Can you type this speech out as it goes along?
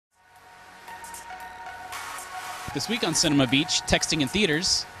This week on Cinema Beach, texting in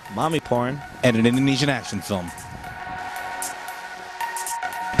theaters, mommy porn, and an Indonesian action film.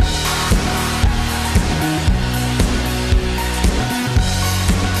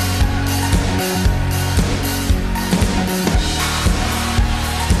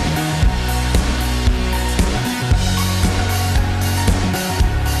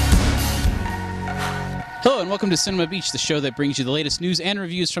 Hello and welcome to Cinema Beach, the show that brings you the latest news and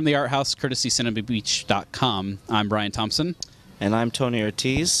reviews from the art house, courtesy CinemaBeach.com. I'm Bryan Thompson. And I'm Tony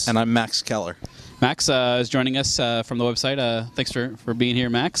Ortiz. And I'm Max Keller. Max is joining us from the website. Thanks for being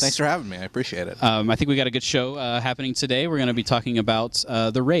here, Max. Thanks for having me. I appreciate it. I think we got a good show happening today. We're going to be talking about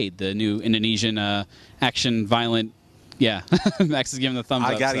The Raid, the new Indonesian action violent... Yeah, Max is giving the thumbs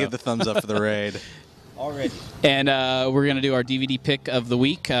up. I got to give the thumbs up for The Raid. Already. And we're going to do our DVD pick of the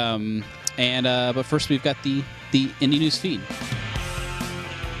week. But first, we've got the Indie News feed.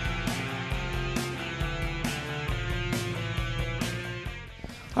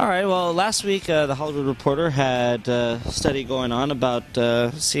 All right, well, last week the Hollywood Reporter had a study going on about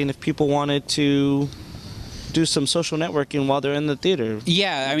seeing if people wanted to do some social networking while they're in the theater.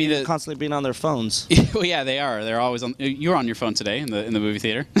 Yeah, I mean, constantly being on their phones. Well, yeah, they are. They're always on. You're on your phone today in the movie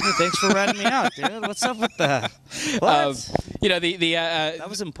theater. Hey, thanks for ratting me out, dude. What's up with that? What? That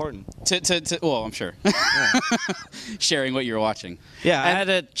was important. Well, I'm sure. Yeah. Sharing what you were watching. Yeah, I had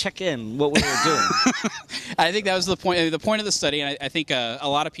to check in what we were doing. I think that was the point. The point of the study, and I think a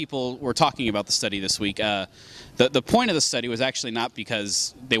lot of people were talking about the study this week. The point of the study was actually not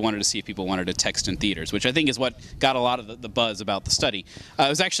because they wanted to see if people wanted to text in theaters, which I think is what got a lot of the buzz about the study. It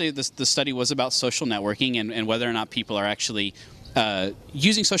was actually, the study was about social networking and whether or not people are actually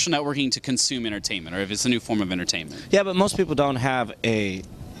using social networking to consume entertainment, or if it's a new form of entertainment. Yeah, but most people don't have a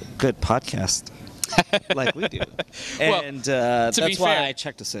good podcast like we do. And that's why fair, I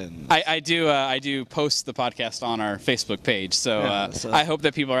checked us in. I do post the podcast on our Facebook page, so I hope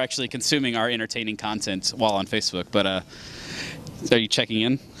that people are actually consuming our entertaining content while on Facebook. But are you checking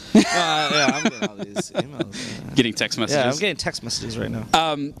in? Yeah, I'm getting all these emails. Getting text messages. Yeah, I'm getting text messages right now.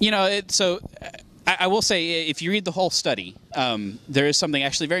 I will say, if you read the whole study, there is something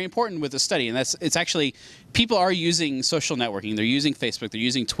actually very important with the study, and it's actually people are using social networking. They're using Facebook, they're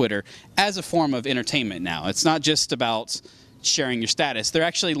using Twitter as a form of entertainment now. It's not just about sharing your status. They're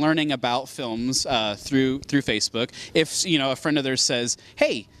actually learning about films through Facebook. If a friend of theirs says,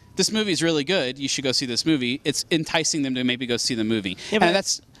 "Hey, this movie is really good, you should go see this movie," it's enticing them to maybe go see the movie. Yeah,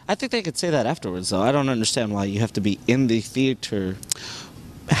 but I think they could say that afterwards, though. I don't understand why you have to be in the theater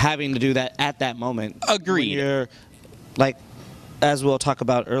having to do that at that moment. Agreed. When you're, like, as we'll talk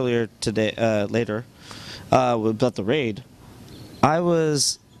about earlier today, later, about The Raid, I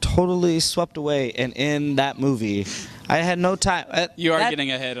was totally swept away, and in that movie, I had no time. You are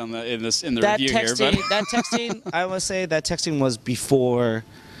getting ahead in the review here, but that texting, I would say that texting was before,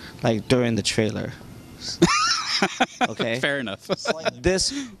 like, during the trailer. Okay. Fair enough.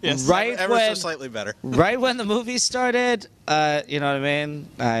 This yes, right ever when so slightly better. Right when the movie started, you know what I mean?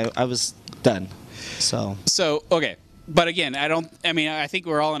 I was done. So okay, but again, I think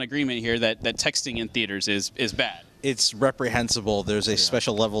we're all in agreement here that texting in theaters is bad. It's reprehensible. There's a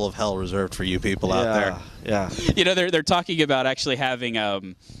special level of hell reserved for you people out there. Yeah. They're talking about actually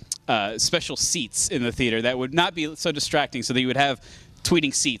having special seats in the theater that would not be so distracting, so that you would have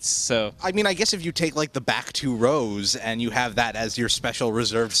tweeting seats. So I mean, I guess if you take like the back 2 rows and you have that as your special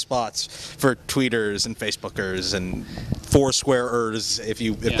reserved spots for tweeters and Facebookers and Foursquareers, if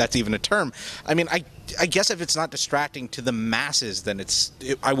that's even a term. I mean, I guess if it's not distracting to the masses, then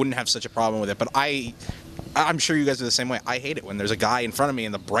I wouldn't have such a problem with it. But I'm sure you guys are the same way. I hate it when there's a guy in front of me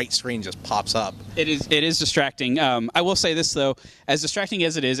and the bright screen just pops up. It is distracting. I will say this, though, as distracting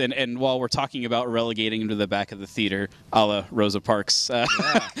as it is, and while we're talking about relegating him to the back of the theater, a la Rosa Parks, the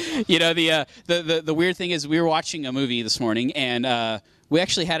weird thing is we were watching a movie this morning, and we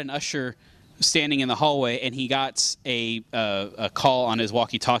actually had an usher standing in the hallway, and he got a call on his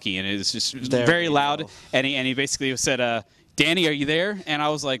walkie-talkie, and it was just very loud, and he basically said, "Danny, are you there?" And I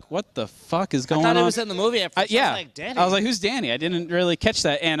was like, "What the fuck is going on?" I thought it was in the movie at first. Yeah. I was like, Danny. I was like, "Who's Danny?" I didn't really catch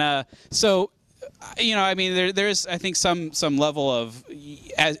that. And there's I think some level of,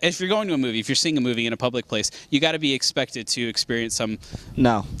 if you're going to a movie, if you're seeing a movie in a public place, you got to be expected to experience some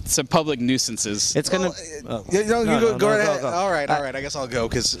public nuisences. It's gonna. Go ahead. All right. I guess I'll go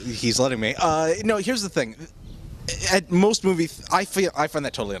because he's letting me. Here's the thing. At most movies, I find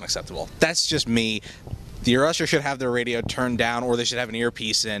that totally unacceptable. That's just me. the usher should have their radio turned down, or they should have an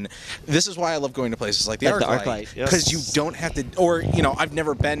earpiece in. This is why I love going to places like the ArcLight, because you don't have to. Or I've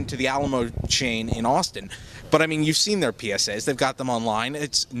never been to the Alamo chain in Austin, but I mean, you've seen their PSAs. They've got them online.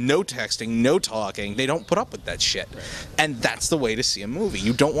 It's no texting, no talking. They don't put up with that shit, and that's the way to see a movie.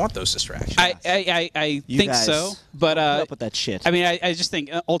 You don't want those distractions. I think so, but put up with that shit. I mean, I just think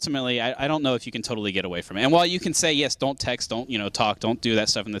ultimately, I don't know if you can totally get away from it. And while you can say yes, don't text, don't talk, don't do that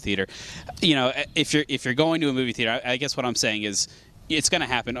stuff in the theater. If you're going to a movie theater, I guess what I'm saying is it's going to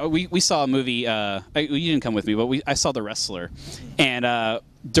happen. We saw a movie. You didn't come with me, but I saw The Wrestler, and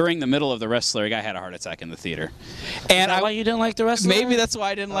during the middle of The Wrestler, a guy had a heart attack in the theater. And why you didn't like The Wrestler? Maybe that's why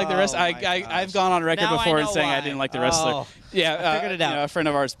I didn't like The Wrestler. I've gone on record before and saying I didn't like The Wrestler. Oh. Yeah, I figured it out. A friend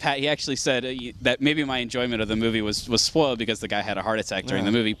of ours, Pat, he actually said that maybe my enjoyment of the movie was spoiled because the guy had a heart attack during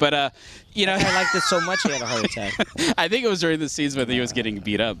the movie. But I liked it so much he had a heart attack. I think it was during the scenes when he was getting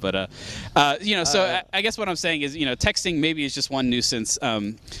beat up. But so I guess what I'm saying is texting maybe is just one nuisance.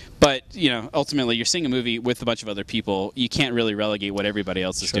 But ultimately you're seeing a movie with a bunch of other people. You can't really relegate what everybody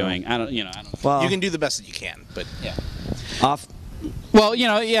else is doing. I don't. Well, you can do the best that you can, but yeah. Well,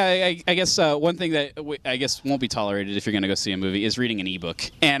 I guess one thing that I guess won't be tolerated if you're going to go see a movie is reading an ebook,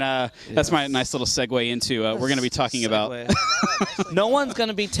 and that's my nice little segue into we're going to be talking about. No one's going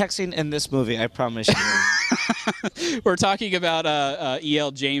to be texting in this movie, I promise you. We're talking about E.L.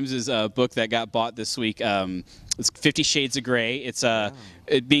 James's book that got bought this week. It's 50 Shades of Grey. It's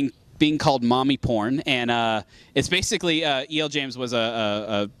it being called mommy porn, and it's basically E.L. James was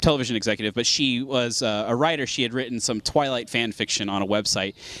a television executive, but she was a writer. She had written some Twilight fan fiction on a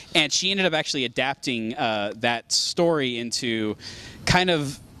website, and she ended up actually adapting that story into kind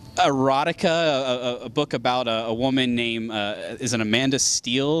of erotica, a book about a woman named is it Amanda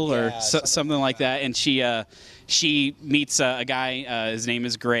Steele or something like that, and she meets a guy, his name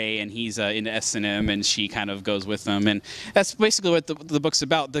is Gray, and he's into S&M, and she kind of goes with them. And that's basically what the book's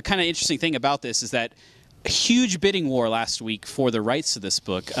about. The kind of interesting thing about this is that a huge bidding war last week for the rights to this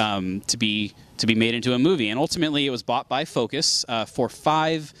book to be made into a movie. And ultimately, it was bought by Focus for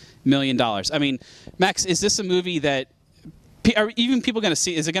 $5 million. I mean, Max, is this a movie that are even people going to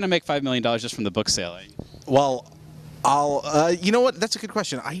see? Is it going to make $5 million just from the book sale? Well, you know what? That's a good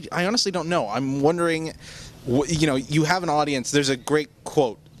question. I honestly don't know. I'm wondering. You have an audience. There's a great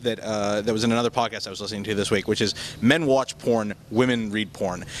quote that was in another podcast I was listening to this week, which is, men watch porn, women read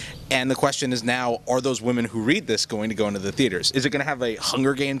porn. And the question is now, are those women who read this going to go into the theaters? Is it going to have a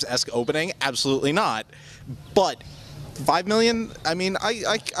Hunger Games-esque opening? Absolutely not. But $5 million, I mean,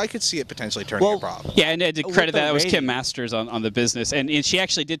 I could see it potentially turning a problem. Yeah, and to credit that, it was Kim Masters on the business, and she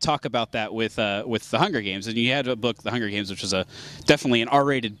actually did talk about that with the Hunger Games. And you had a book, The Hunger Games, which was definitely an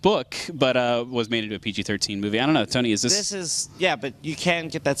R-rated book, but was made into a PG-13 movie. I don't know, Tony, is this? This is but you can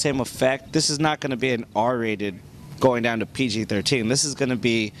get that same effect. This is not going to be an R-rated going down to PG-13. This is going to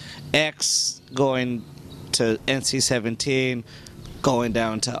be X going to NC-17. Going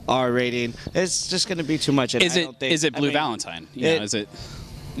down to R rating, it's just going to be too much. Is it Blue Valentine? Is it?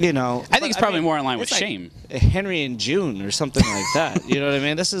 I think it's probably more in line with Shame. Henry and June or something like that. You know what I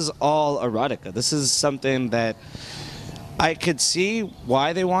mean? This is all erotica. This is something that I could see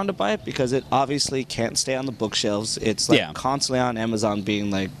why they wanted to buy it, because it obviously can't stay on the bookshelves. It's constantly on Amazon being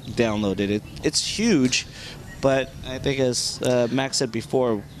downloaded. It's huge, but I think as Max said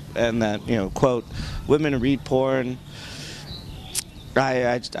before, and that quote, women read porn.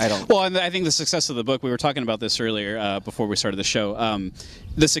 I don't. Well, and I think the success of the book, we were talking about this earlier before we started the show.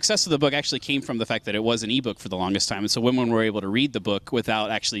 The success of the book actually came from the fact that it was an ebook for the longest time, and so women were able to read the book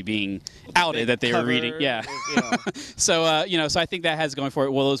without actually being outed that they were reading. Yeah. So so I think that has going for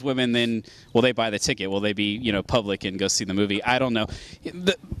it. Will those women then will they buy the ticket? Will they be public and go see the movie? I don't know.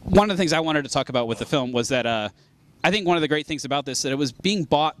 One of the things I wanted to talk about with the film was that. I think one of the great things about this is that it was being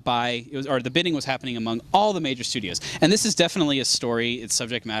bought by, the bidding was happening among all the major studios. And this is definitely a story, its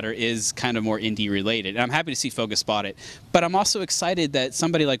subject matter is kind of more indie related. And I'm happy to see Focus bought it. But I'm also excited that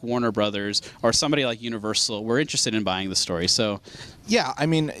somebody like Warner Brothers or somebody like Universal were interested in buying the story. So, yeah, I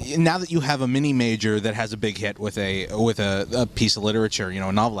mean, now that you have a mini major that has a big hit with a piece of literature,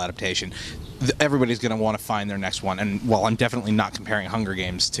 a novel adaptation, everybody's going to want to find their next one. And while I'm definitely not comparing Hunger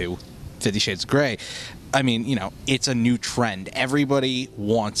Games to 50 Shades of Grey, I mean, it's a new trend. Everybody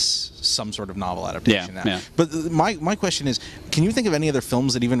wants some sort of novel adaptation now. Yeah. But my question is, can you think of any other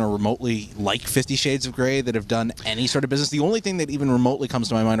films that even are remotely like 50 Shades of Grey that have done any sort of business? The only thing that even remotely comes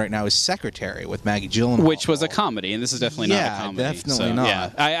to my mind right now is Secretary with Maggie Gyllenhaal. Which was a comedy, and this is definitely not a comedy. Yeah, definitely not.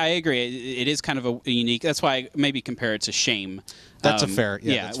 Yeah, I agree. It is kind of a unique. That's why I maybe compare it to Shame. That's a fair,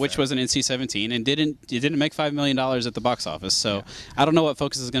 which was an NC-17 and didn't make $5 million at the box office. So I don't know what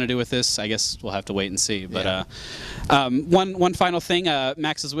Focus is going to do with this. I guess we'll have to wait and see. you. But one final thing,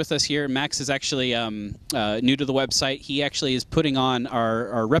 Max is with us here. Max is actually new to the website. He actually is putting on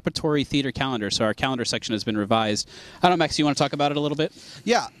our Reparatory theater calendar. So our calendar section has been revised. I don't know, Max, you want to talk about it a little bit?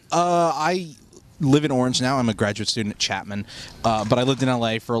 Yeah, I live in Orange now. I'm a graduate student at Chapman, but I lived in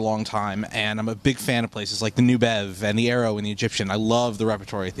LA for a long time, and I'm a big fan of places like the New Bev and the Arrow and the Egyptian. I love the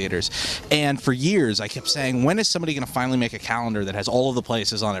Repertory theaters, and for years I kept saying, when is somebody going to finally make a calendar that has all of the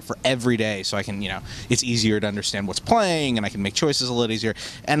places on it for every day, so I can, it's easier to understand what's playing and I can make choices a little easier.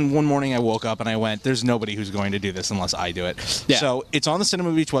 And one morning I woke up and I went, there's nobody who's going to do this unless I do it. Yeah. So it's on the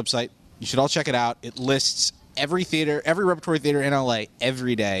CinemaBeach website. You should all check it out. It lists every theater, every Repertory theater in LA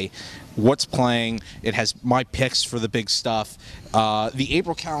every day, what's playing. It has my picks for the big stuff. The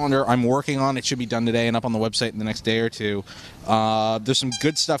April calendar I'm working on. It should be done today and up on the website in the next day or two. There's some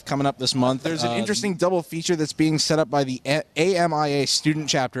good stuff coming up this month. There's an interesting double feature that's being set up by the AMIA student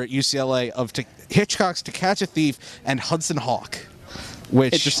chapter at UCLA of Hitchcock's To Catch a Thief and Hudson Hawk,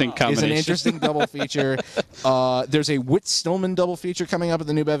 which interesting is an interesting double feature. There's a Whit Stillman double feature coming up at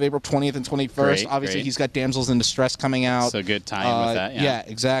the New Bev April 20th and 21st. Great, Obviously, great. He's got Damsels in Distress coming out. So good time with that. Yeah,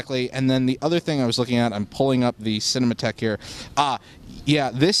 exactly. And then the other thing I was looking at, I'm pulling up the Cinematheque here.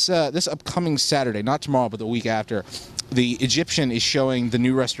 This upcoming Saturday, not tomorrow, but the week after, the Egyptian is showing the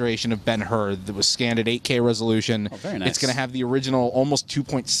new restoration of Ben-Hur that was scanned at 8K resolution. Oh, very nice. It's going to have the original almost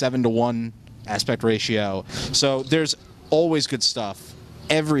 2.7 to 1 aspect ratio. So there's always good stuff.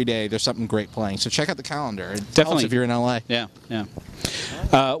 Every day there's something great playing. So check out the calendar. It helps Definitely. if you're in LA. Yeah.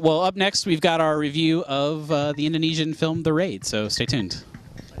 Well, up next we've got our review of the Indonesian film The Raid. So stay tuned.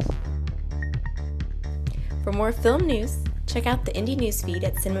 For more film news, check out the Indie Newsfeed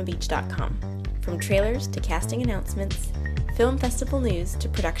at cinemabeach.com. From trailers to casting announcements, film festival news to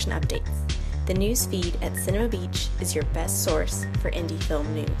production updates, the Newsfeed at Cinema Beach is your best source for indie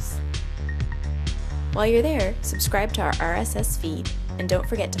film news. While you're there, subscribe to our RSS feed, and don't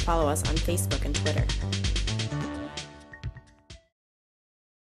forget to follow us on Facebook and Twitter.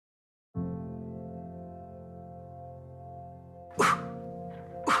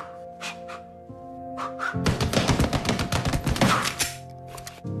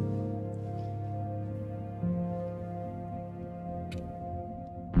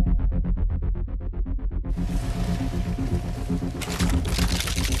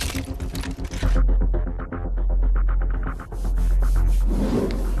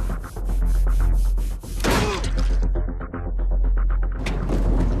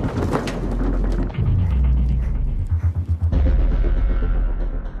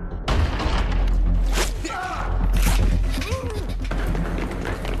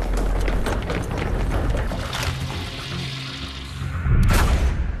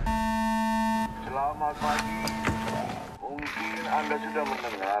 Selamat pagi. Mungkin Anda sudah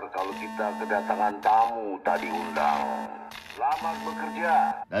mendengar kalau kita kedatangan tamu tak diundang. Selamat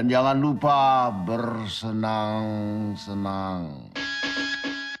bekerja. Dan jangan lupa bersenang-senang.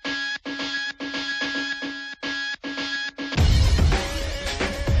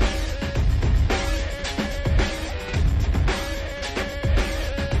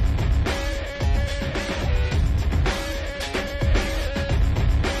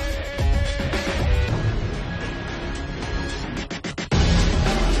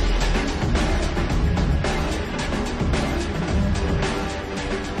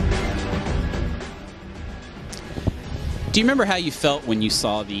 Do you remember how you felt when you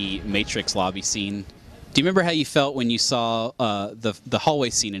saw the Matrix lobby scene? Do you remember how you felt when you saw the hallway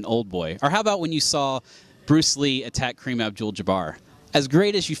scene in Oldboy? Or how about when you saw Bruce Lee attack Kareem Abdul-Jabbar? As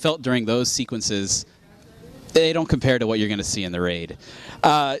great as you felt during those sequences, they don't compare to what you're going to see in The Raid.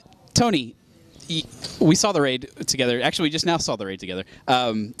 Tony, we saw The Raid together. Actually, we just now saw The Raid together.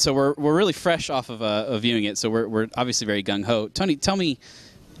 So we're really fresh off of viewing it, so we're obviously very gung-ho. Tony, tell me,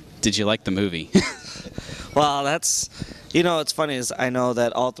 did you like the movie? Well, that's, what's funny is I know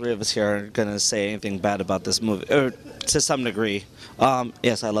that all three of us here are going to say anything bad about this movie, or to some degree.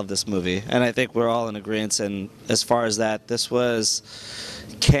 Yes, I love this movie, and I think we're all in agreement. And as far as that, this was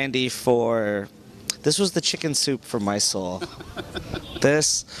this was the chicken soup for my soul.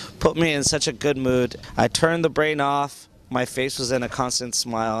 This put me in such a good mood. I turned the brain off, my face was in a constant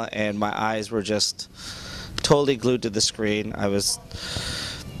smile, and my eyes were just totally glued to the screen. I was...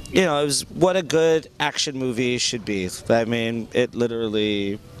 it was what a good action movie should be. I mean, it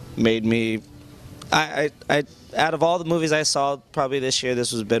literally made me... I out of all the movies I saw probably this year,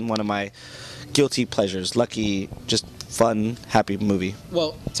 this has been one of my guilty pleasures. Lucky, just fun, happy movie.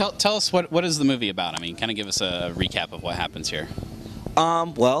 Well, tell us what is the movie about? I mean, kind of give us a recap of what happens here.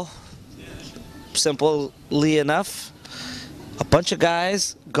 Well, simply enough, a bunch of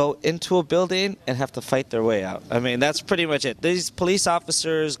guys go into a building and have to fight their way out. I mean, that's pretty much it. These police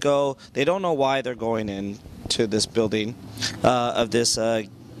officers go, they don't know why they're going into this building of this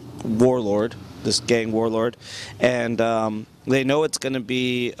warlord, this gang warlord, and they know it's going to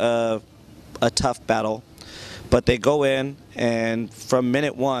be a tough battle, but they go in, and from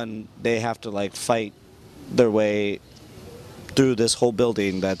minute one, they have to like fight their way through this whole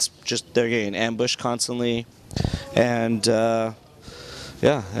building. That's just, they're getting ambushed constantly, and yeah,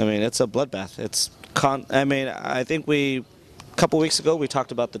 I mean, it's a bloodbath. I mean, I think a couple weeks ago we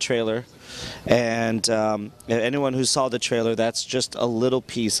talked about the trailer, and anyone who saw the trailer, that's just a little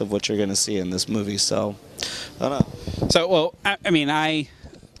piece of what you're going to see in this movie. So I don't know. So, well, I mean,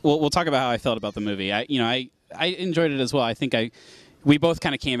 we'll talk about how I felt about the movie. I enjoyed it as well. I think we both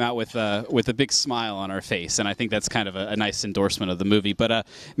kind of came out with a big smile on our face, and I think that's kind of a nice endorsement of the movie. But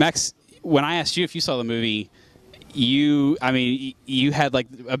Max, when I asked you if you saw the movie, you had like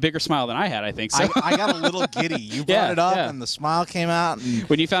a bigger smile than I had, I think. So I got a little giddy. You brought it up, and the smile came out. And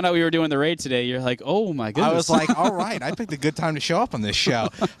when you found out we were doing the raid today, you're like, oh my goodness. I was like, all right, I picked a good time to show up on this show.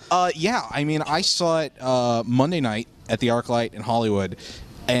 Yeah, I mean, I saw it Monday night at the ArcLight in Hollywood,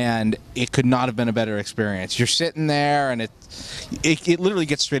 and it could not have been a better experience. You're sitting there, and it literally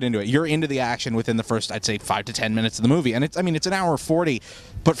gets straight into it. You're into the action within the first, I'd say, 5 to 10 minutes of the movie, and it's an hour 40,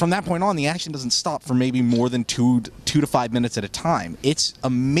 but from that point on, the action doesn't stop for maybe more than 2 to 5 minutes at a time. It's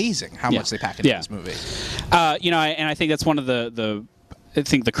amazing how much they pack into this movie. And I think that's one of the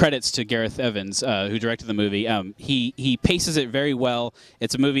credits to Gareth Evans, who directed the movie. He paces it very well.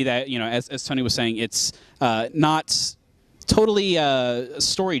 It's a movie that, as Tony was saying, it's not totally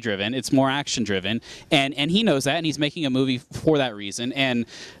story driven. It's more action driven, and he knows that, and he's making a movie for that reason. And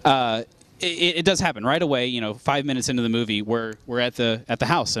it does happen right away. 5 minutes into the movie, we're at the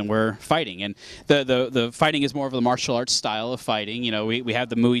house and we're fighting, and the fighting is more of the martial arts style of fighting. We have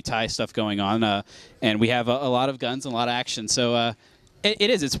the Muay Thai stuff going on, and we have a lot of guns and a lot of action. So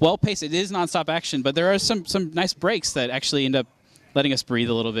it's well paced. It is nonstop action, but there are some nice breaks that actually end up letting us breathe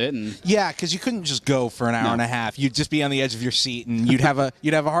a little bit. And yeah, because you couldn't just go for an hour and a half. You'd just be on the edge of your seat, and you'd have a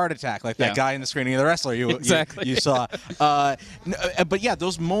heart attack like that guy in the screening of The Wrestler you saw. But yeah,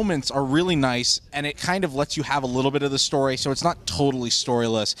 those moments are really nice, and it kind of lets you have a little bit of the story, so it's not totally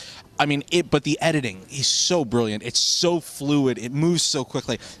storyless. I mean, but the editing is so brilliant. It's so fluid. It moves so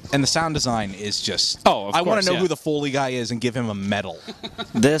quickly, and the sound design is just. Oh, of course, I want to know who the Foley guy is and give him a medal.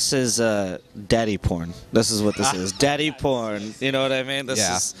 This is daddy porn. This is what this is. Daddy porn. You know what I mean? This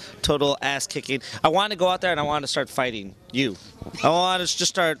is total ass kicking. I want to go out there and I want to start fighting you. I want to just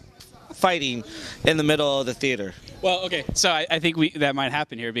start fighting in the middle of the theater. Well, okay, so I think that might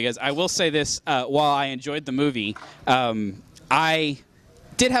happen here, because I will say this: while I enjoyed the movie, I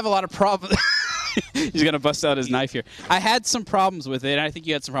did have a lot of problems. He's gonna bust out his knife here. I had some problems with it, and I think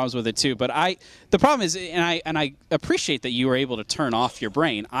you had some problems with it too. But the problem is, and I appreciate that you were able to turn off your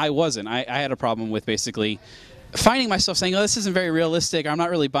brain. I wasn't. I had a problem with basically finding myself saying, "Oh, this isn't very realistic. I'm not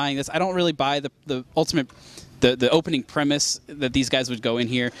really buying this. I don't really buy the ultimate." The opening premise that these guys would go in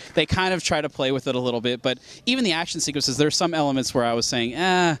here, they kind of try to play with it a little bit, but even the action sequences, there are some elements where I was saying,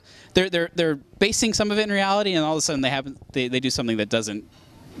 they're basing some of it in reality, and all of a sudden they do something that doesn't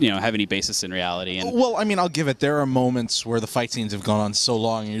have any basis in reality. And well, I mean, I'll give it. There are moments where the fight scenes have gone on so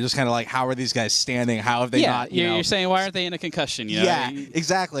long, and you're just kind of like, how are these guys standing? How have they not? You're saying, why aren't they in a concussion? Yeah,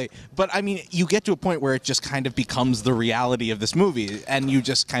 exactly. But I mean, you get to a point where it just kind of becomes the reality of this movie, and you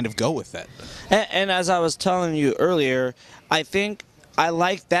just kind of go with it. And as I was telling you earlier, I think I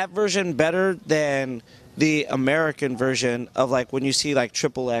like that version better than the American version of, like, when you see like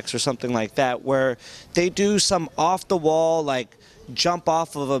XXX or something like that, where they do some off the wall, like, jump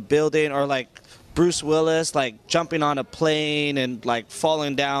off of a building, or like Bruce Willis like jumping on a plane and like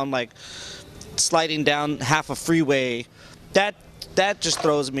falling down, like sliding down half a freeway. That just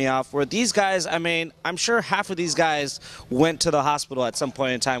throws me off. Where these guys, I mean, I'm sure half of these guys went to the hospital at some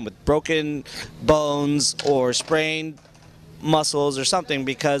point in time with broken bones or sprained muscles or something,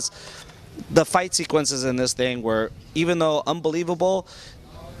 because the fight sequences in this thing were, even though unbelievable,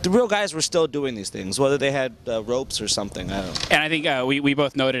 the real guys were still doing these things, whether they had ropes or something. I don't know. And I think we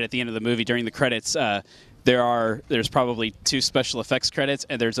both noted at the end of the movie, during the credits, there's probably 2 special effects credits,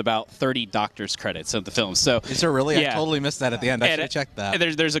 and there's about 30 doctor's credits of the film. So is there really? Yeah. I totally missed that at the end. I should have checked that.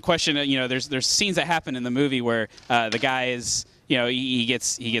 There's a question. There's scenes that happen in the movie where the guy is. He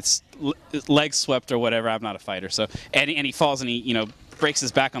gets legs swept or whatever. I'm not a fighter, so and he falls and he breaks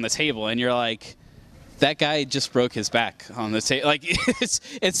his back on the table, and you're like, that guy just broke his back on the table. Like,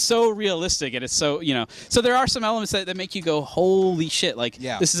 it's so realistic, and it's so So there are some elements that make you go, holy shit! Like,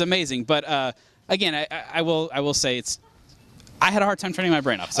 this is amazing. But again, I will say I had a hard time turning my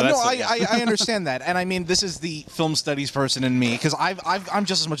brain off. So No, that's, I understand that, and I mean, this is the film studies person in me, because I'm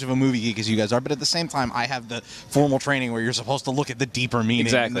just as much of a movie geek as you guys are, but at the same time, I have the formal training where you're supposed to look at the deeper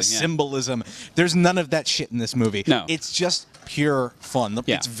meaning and the symbolism. There's none of that shit in this movie. No. It's just pure fun.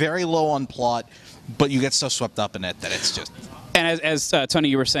 It's very low on plot, but you get so swept up in it that it's just... And as Tony,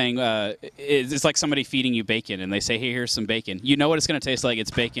 you were saying, it's like somebody feeding you bacon, and they say, "Hey, here's some bacon." You know what it's going to taste like.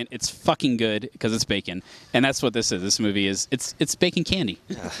 It's bacon. It's fucking good because it's bacon, and that's what this is. This movie is. It's bacon candy.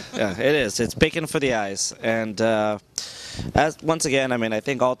 Yeah, it is. It's bacon for the eyes. And once again, I mean, I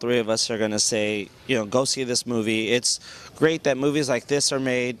think all three of us are going to say, go see this movie. It's great that movies like this are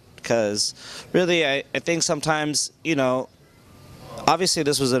made because, really, I think sometimes, obviously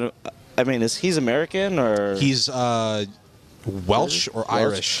this was he's American or he's Welsh or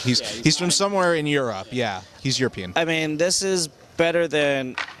Irish. He's from somewhere in Europe. Yeah, he's European. I mean, this is better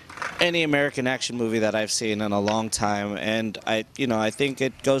than any American action movie that I've seen in a long time, and I think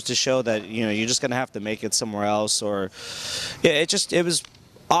it goes to show that you're just gonna have to make it somewhere else, or it was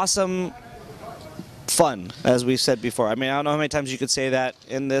awesome fun, as we said before. I mean, I don't know how many times you could say that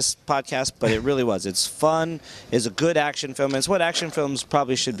in this podcast, but it really was. It's fun. It's a good action film. It's what action films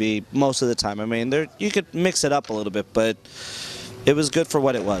probably should be most of the time. I mean, you could mix it up a little bit, but it was good for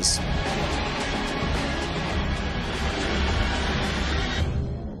what it was.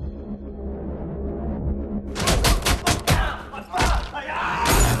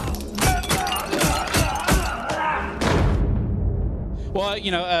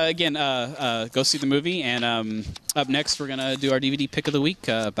 Well, again, go see the movie, and up next we're gonna do our DVD pick of the week,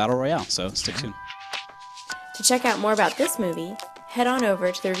 Battle Royale. So stick tuned. To check out more about this movie, head on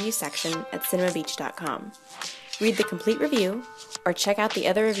over to the review section at CinemaBeach.com. Read the complete review, or check out the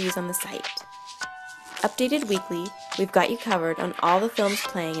other reviews on the site. Updated weekly, we've got you covered on all the films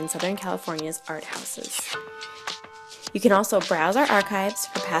playing in Southern California's art houses. You can also browse our archives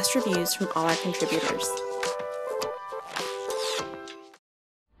for past reviews from all our contributors.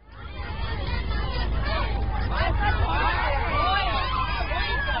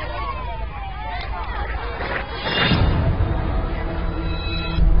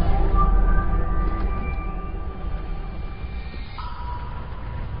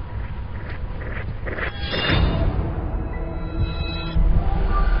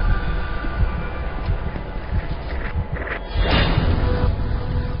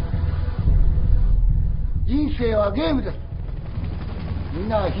人生はゲームです。みん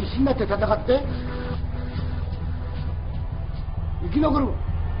な必死になって戦って生き残る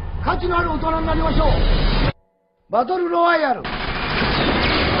価値のある大人になりましょう。バトルロワイヤル。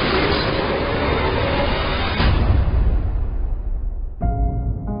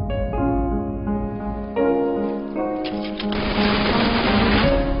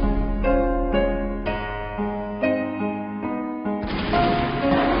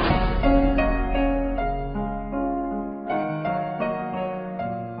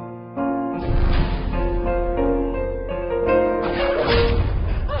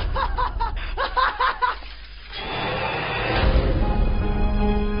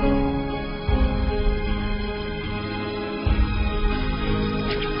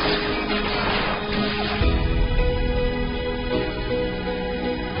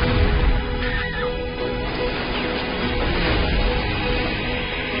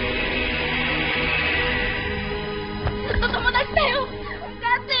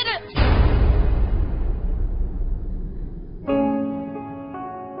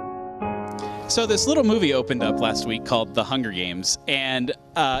So this little movie opened up last week called The Hunger Games, and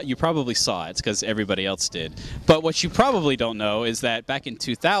you probably saw it because everybody else did. But what you probably don't know is that back in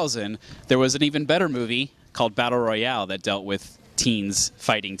 2000, there was an even better movie called Battle Royale that dealt with teens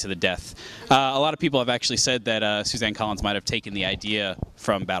fighting to the death. A lot of people have actually said that Suzanne Collins might have taken the idea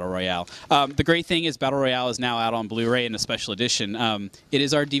from Battle Royale. The great thing is Battle Royale is now out on Blu-ray in a special edition. It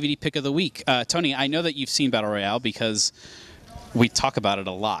is our DVD pick of the week. Tony, I know that you've seen Battle Royale because we talk about it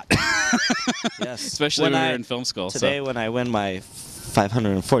a lot. Yes. Especially when we were in film school. Today, when I win my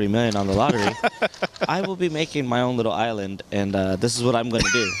 $540 million on the lottery, I will be making my own little island, and this is what I'm going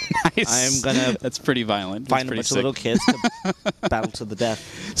to do. Nice. That's pretty violent. Find a bunch of little kids to battle to the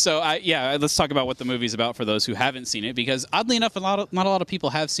death. So, let's talk about what the movie's about for those who haven't seen it, because oddly enough, not a lot of people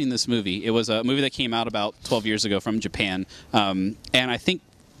have seen this movie. It was a movie that came out about 12 years ago from Japan, and I think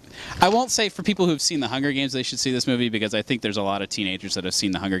I won't say for people who've seen The Hunger Games they should see this movie, because I think there's a lot of teenagers that have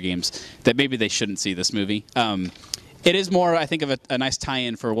seen The Hunger Games that maybe they shouldn't see this movie. It is more, I think, of a nice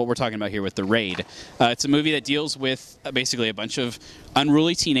tie-in for what we're talking about here with The Raid. It's a movie that deals with basically a bunch of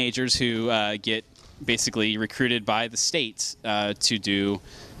unruly teenagers who get basically recruited by the state to do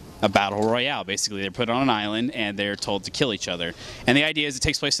a battle royale. Basically, they're put on an island and they're told to kill each other. And the idea is it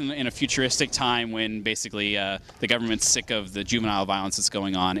takes place in a futuristic time when basically the government's sick of the juvenile violence that's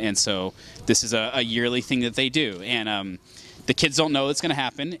going on, and so this is a yearly thing that they do. And the kids don't know it's going to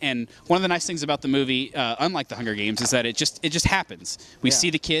happen. And one of the nice things about the movie, unlike the Hunger Games, is that it just happens. We see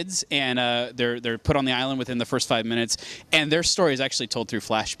the kids, and they're put on the island within the first 5 minutes, and their story is actually told through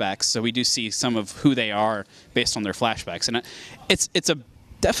flashbacks. So we do see some of who they are based on their flashbacks, and it's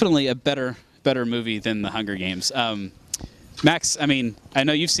definitely a better movie than the Hunger Games. Max, I mean, I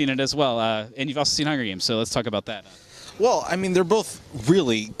know you've seen it as well, and you've also seen Hunger Games. So let's talk about that. Well, I mean, they're both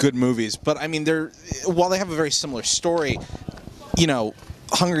really good movies, but I mean, while they have a very similar story, you know,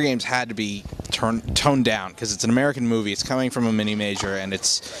 Hunger Games had to be toned down because it's an American movie. It's coming from a mini major, and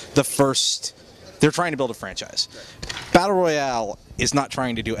it's the first. They're trying to build a franchise. Battle Royale is not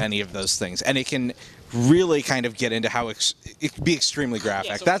trying to do any of those things, and it can really kind of get into how it can be extremely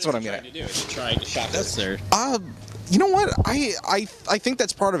graphic. So that's what I'm going to do. Is it trying to shock us there? You know what? I think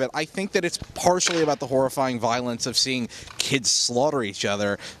that's part of it. I think that it's partially about the horrifying violence of seeing kids slaughter each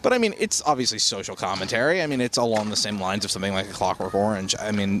other. But I mean, it's obviously social commentary. I mean, it's along the same lines of something like A Clockwork Orange.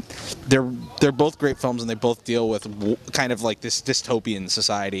 I mean, they're both great films, and they both deal with kind of like this dystopian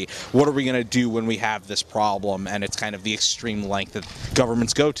society. What are we going to do when we have this problem? And it's kind of the extreme length that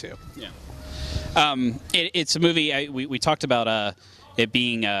governments go to. Yeah. It's a movie. We talked about it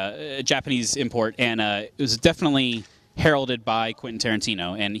being a Japanese import, and it was definitely heralded by Quentin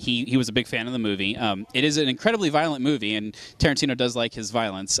Tarantino, and he was a big fan of the movie. It is an incredibly violent movie, and Tarantino does like his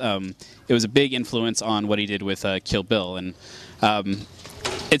violence. It was a big influence on what he did with Kill Bill, and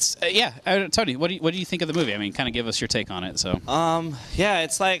it's Tony, what do you think of the movie? I mean, kind of give us your take on it. So yeah,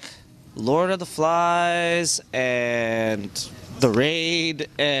 it's like Lord of the Flies and The Raid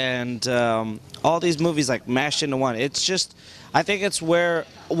and all these movies like mashed into one. It's just, I think it's where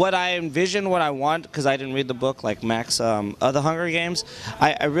what I envision, what I want, because I didn't read the book like Max of the Hunger Games.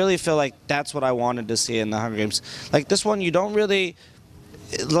 I really feel like that's what I wanted to see in the Hunger Games. Like this one, you don't really,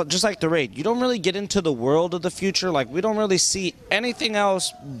 just like The Raid, you don't really get into the world of the future. Like we don't really see anything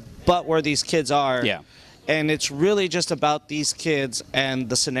else but where these kids are. Yeah. And it's really just about these kids and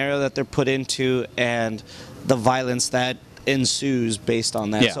the scenario that they're put into and the violence that ensues based on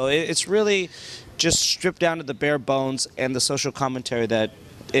that. Yeah. So it's really just stripped down to the bare bones, and the social commentary that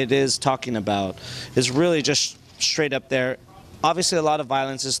it is talking about is really just straight up there. Obviously a lot of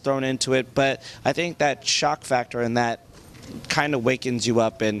violence is thrown into it, but I think that shock factor and that kind of wakens you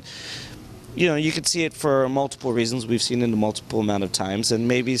up, and you know, you can see it for multiple reasons. We've seen it a multiple amount of times, and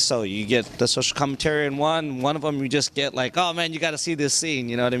maybe so you get the social commentary in one of them you just get like, oh man, you got to see this scene,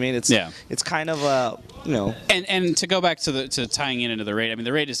 you know what I mean? It's kind of a, you know. And to go back to tying in into The Raid, I mean,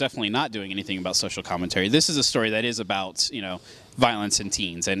 The Raid is definitely not doing anything about social commentary. This is a story that is about, you know, violence in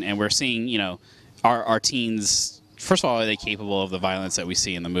teens, and we're seeing, you know, our teens. First of all, are they capable of the violence that we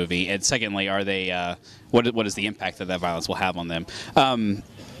see in the movie? And secondly, are they what is the impact that violence will have on them?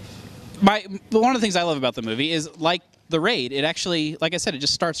 One of the things I love about the movie is, like The Raid, it actually, like I said, it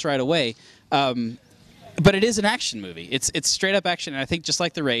just starts right away. But it is an action movie. It's straight up action, and I think just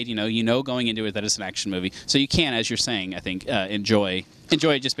like The Raid, you know going into it that it's an action movie. So you can, as you're saying, I think enjoy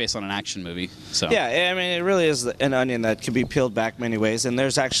it just based on an action movie. So yeah, I mean, it really is an onion that can be peeled back many ways. And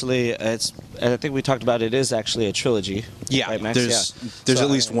there's actually, I think we talked about, it is actually a trilogy. Yeah, right, Max? There's at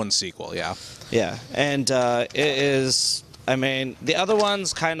least one sequel. Yeah. Yeah, and it is. I mean, the other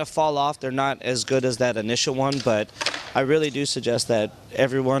ones kind of fall off. They're not as good as that initial one, but I really do suggest that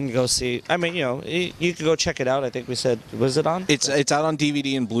everyone go see. I mean, you know, you can go check it out. I think we said, was it on? It's out on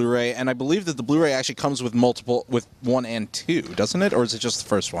DVD and Blu-ray, and I believe that the Blu-ray actually comes with with 1 and 2, doesn't it? Or is it just the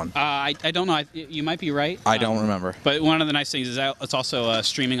first one? I don't know. You might be right. I don't remember. But one of the nice things is it's also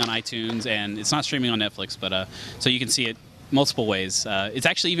streaming on iTunes, and it's not streaming on Netflix, but so you can see it multiple ways. It's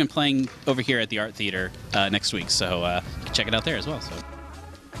actually even playing over here at the Art Theater next week, so you can check it out there as well. So,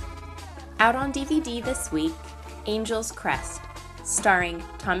 out on DVD this week, Angel's Crest, starring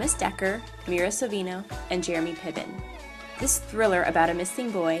Thomas Dekker, Mira Sorvino, and Jeremy Piven. This thriller about a missing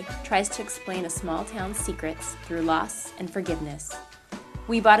boy tries to explain a small town's secrets through loss and forgiveness.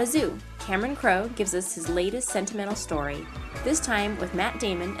 We Bought a Zoo. Cameron Crowe gives us his latest sentimental story, this time with Matt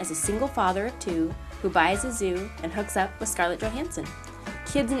Damon as a single father of 2 who buys a zoo and hooks up with Scarlett Johansson.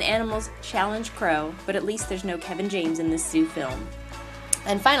 Kids and animals challenge Crowe, but at least there's no Kevin James in this zoo film.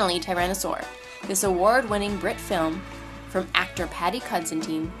 And finally, Tyrannosaur. This award-winning Brit film from actor Paddy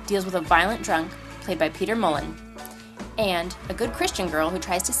Considine deals with a violent drunk, played by Peter Mullen, and a good Christian girl who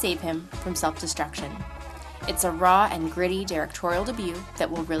tries to save him from self-destruction. It's a raw and gritty directorial debut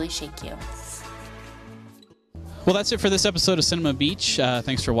that will really shake you. Well, that's it for this episode of Cinema Beach.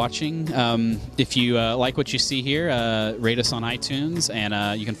 Thanks for watching. If you like what you see here, rate us on iTunes,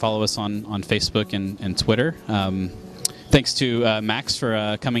 and you can follow us on Facebook and Twitter. Thanks to Max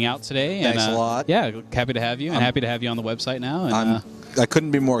for coming out today. Thanks and, a lot. Yeah, happy to have you, and happy to have you on the website now. And, I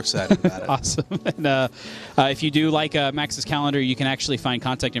couldn't be more excited about it. Awesome. And if you do like Max's calendar, you can actually find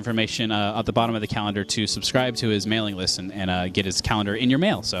contact information at the bottom of the calendar to subscribe to his mailing list and get his calendar in your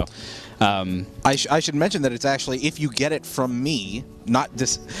mail. So, I should mention that it's actually, if you get it from me, not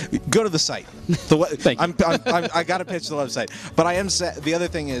this. Go to the site. Thank you. I got to pitch the website, but the other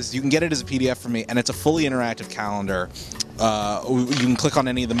thing is you can get it as a PDF from me, and it's a fully interactive calendar. You can click on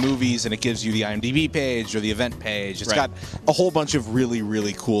any of the movies, and it gives you the IMDb page or the event page. It's got a whole bunch of really,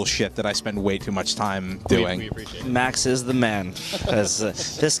 really cool shit that I spend way too much time doing. We appreciate it. Max is the man, as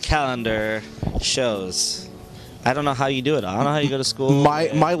this calendar shows. I don't know how you do it. I don't know how you go to school.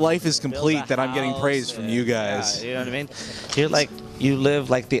 My life is complete that I'm getting praise from you guys. Yeah, you know what I mean? You live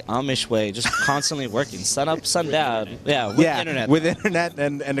like the Amish way, just constantly working, sun up, sun down. Yeah, with internet. With internet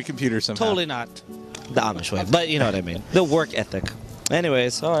and a computer somehow. Totally not the Amish way, but you know what I mean. The work ethic.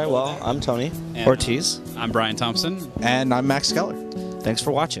 Anyways, all right, well, I'm Tony and, Ortiz. I'm Brian Thompson. And I'm Max Keller. Thanks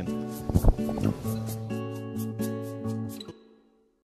for watching.